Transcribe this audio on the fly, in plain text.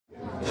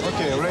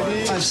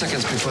5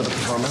 seconds before the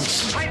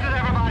performance. Places,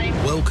 everybody.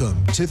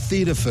 Welcome to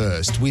Theatre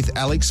First with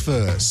Alex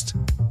First.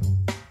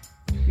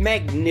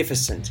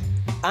 Magnificent.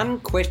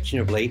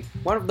 Unquestionably,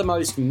 one of the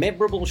most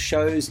memorable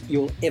shows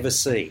you'll ever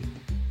see.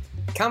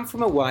 Come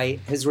From Away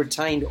has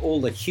retained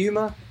all the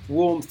humour,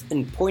 warmth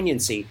and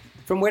poignancy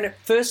from when it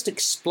first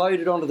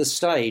exploded onto the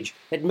stage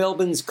at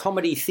Melbourne's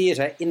Comedy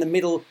Theatre in the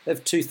middle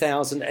of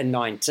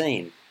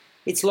 2019.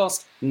 It's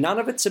lost none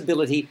of its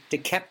ability to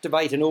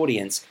captivate an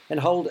audience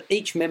and hold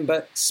each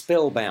member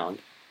spellbound.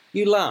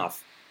 You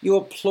laugh, you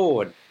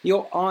applaud,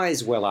 your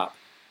eyes well up.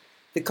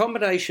 The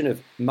combination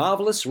of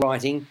marvellous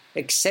writing,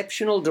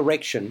 exceptional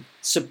direction,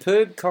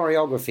 superb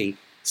choreography,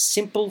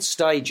 simple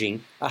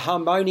staging, a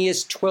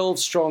harmonious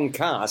 12-strong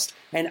cast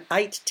and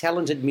 8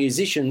 talented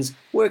musicians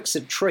works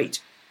a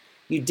treat.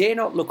 You dare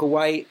not look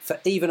away for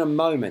even a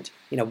moment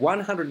in a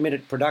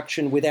 100-minute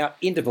production without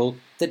interval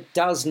that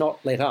does not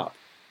let up.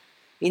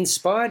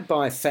 Inspired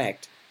by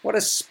fact, what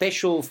a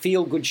special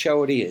feel-good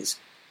show it is,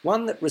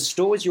 one that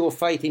restores your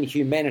faith in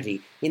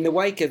humanity in the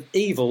wake of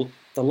evil,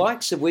 the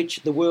likes of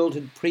which the world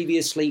had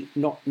previously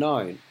not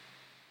known.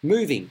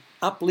 Moving,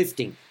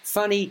 uplifting,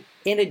 funny,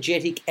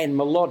 energetic and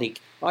melodic,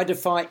 I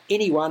defy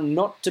anyone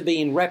not to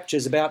be in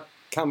raptures about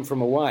Come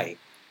From Away,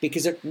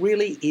 because it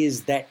really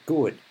is that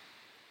good.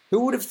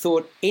 Who would have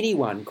thought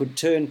anyone could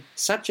turn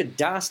such a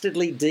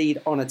dastardly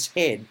deed on its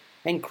head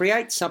and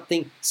create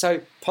something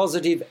so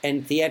positive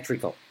and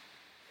theatrical?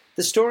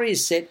 The story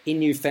is set in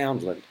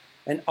Newfoundland,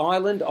 an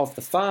island off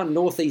the far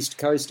northeast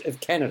coast of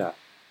Canada,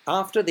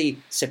 after the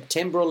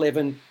September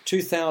 11,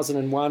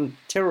 2001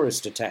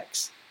 terrorist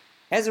attacks.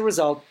 As a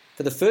result,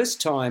 for the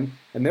first time,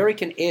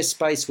 American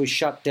airspace was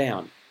shut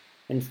down,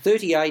 and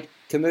 38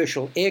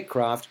 commercial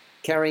aircraft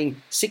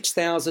carrying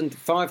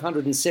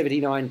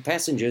 6,579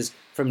 passengers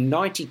from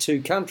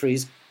 92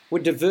 countries were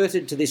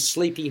diverted to this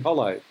sleepy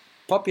hollow,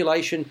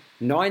 population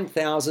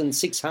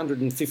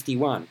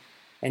 9,651,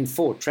 and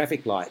 4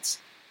 traffic lights.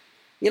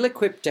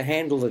 Ill-equipped to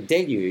handle the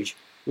deluge,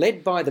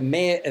 led by the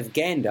Mayor of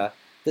Gander,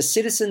 the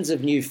citizens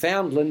of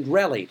Newfoundland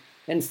rallied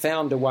and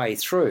found a way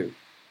through.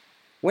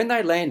 When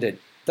they landed,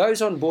 those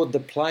on board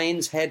the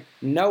planes had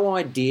no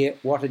idea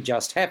what had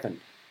just happened.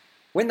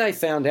 When they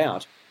found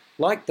out,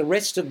 like the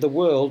rest of the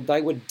world,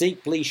 they were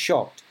deeply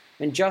shocked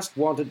and just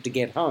wanted to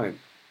get home,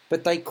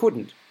 but they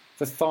couldn't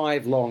for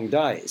 5 long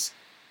days.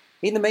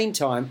 In the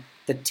meantime,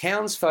 the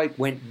townsfolk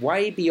went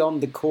way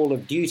beyond the call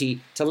of duty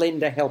to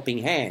lend a helping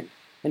hand,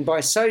 and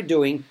by so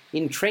doing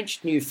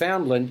entrenched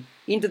Newfoundland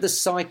into the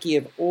psyche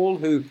of all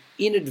who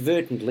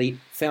inadvertently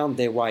found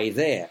their way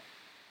there.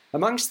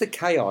 Amongst the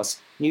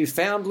chaos,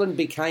 Newfoundland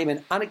became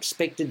an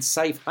unexpected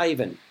safe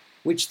haven,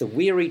 which the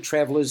weary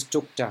travellers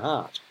took to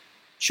heart.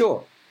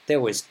 Sure, there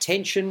was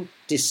tension,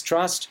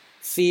 distrust,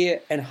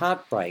 fear and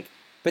heartbreak,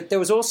 but there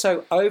was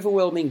also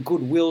overwhelming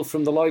goodwill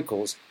from the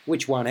locals,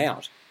 which won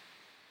out.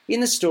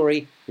 In the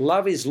story,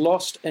 love is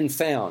lost and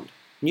found,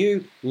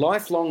 new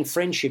lifelong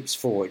friendships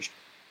forged,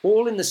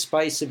 all in the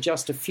space of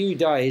just a few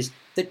days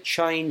that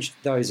changed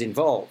those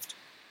involved.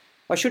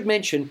 I should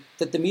mention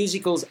that the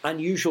musical's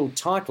unusual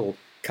title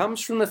comes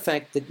from the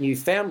fact that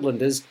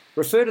Newfoundlanders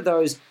refer to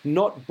those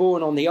not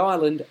born on the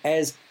island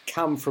as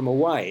come from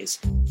aways.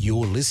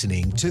 You're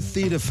listening to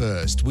Theatre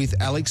First with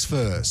Alex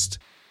First.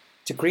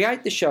 To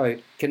create the show,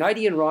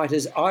 Canadian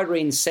writers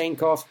Irene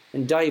Sankoff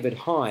and David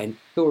Hine,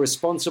 who are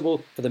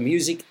responsible for the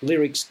music,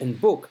 lyrics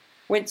and book,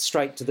 went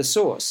straight to the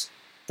source.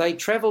 They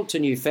travelled to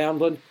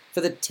Newfoundland for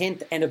the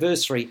 10th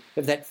anniversary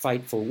of that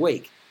fateful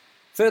week.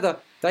 Further,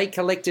 they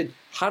collected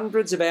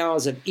hundreds of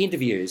hours of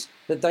interviews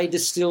that they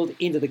distilled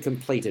into the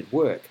completed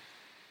work.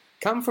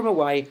 Come From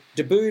Away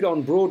debuted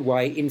on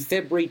Broadway in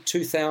February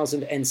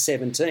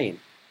 2017.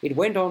 It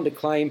went on to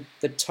claim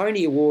the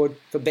Tony Award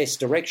for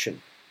Best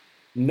Direction.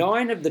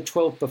 9 of the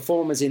 12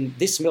 performers in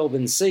this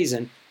Melbourne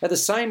season are the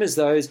same as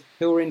those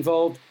who were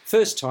involved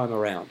first time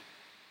around.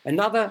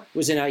 Another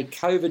was in a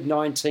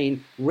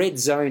COVID-19 red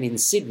zone in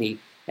Sydney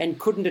and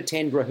couldn't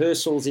attend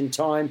rehearsals in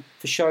time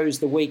for shows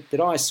the week that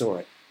I saw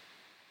it.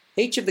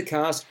 Each of the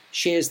cast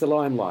shares the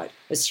limelight,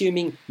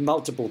 assuming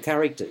multiple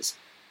characters.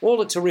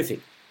 All are terrific,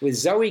 with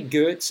Zoe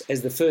Gertz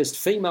as the first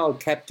female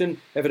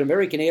captain of an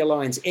American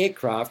Airlines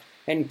aircraft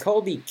and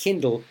Colby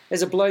Kindle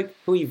as a bloke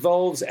who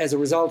evolves as a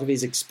result of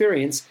his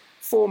experience,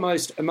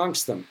 foremost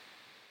amongst them.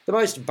 The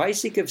most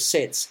basic of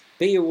sets,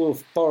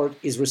 Beowulf Borrett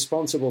is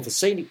responsible for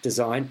scenic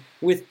design,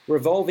 with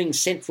revolving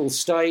central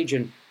stage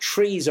and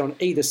trees on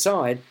either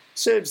side,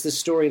 serves the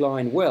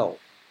storyline well.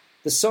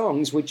 The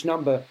songs, which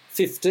number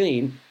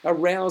 15, are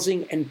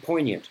rousing and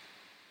poignant.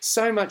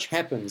 So much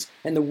happens,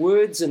 and the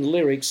words and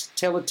lyrics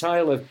tell a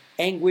tale of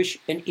anguish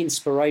and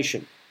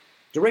inspiration.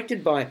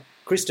 Directed by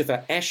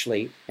Christopher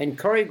Ashley and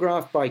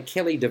choreographed by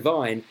Kelly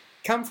Devine,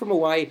 Come From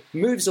Away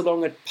moves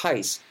along at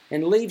pace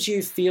and leaves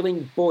you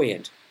feeling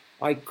buoyant.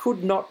 I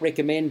could not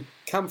recommend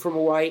Come From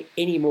Away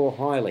any more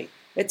highly.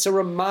 It's a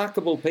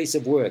remarkable piece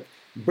of work,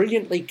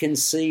 brilliantly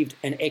conceived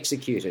and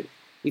executed.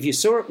 If you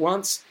saw it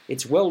once,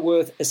 it's well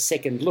worth a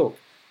second look.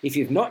 If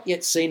you've not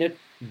yet seen it,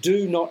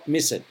 do not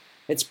miss it.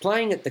 It's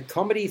playing at the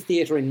Comedy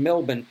Theatre in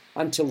Melbourne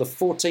until the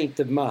 14th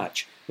of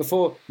March,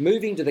 before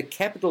moving to the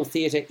Capitol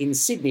Theatre in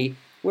Sydney,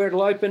 where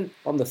it'll open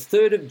on the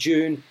 3rd of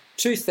June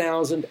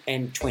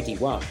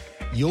 2021.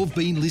 You've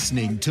been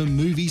listening to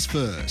Movies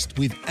First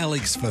with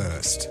Alex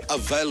First.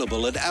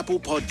 Available at Apple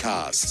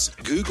Podcasts,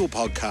 Google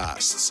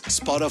Podcasts,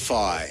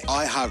 Spotify,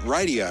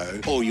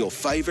 iHeartRadio, or your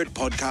favourite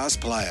podcast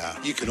player.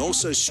 You can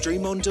also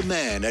stream on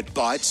demand at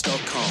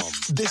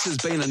Bytes.com. This has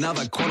been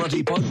another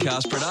quality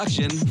podcast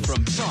production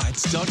from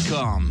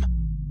Bytes.com.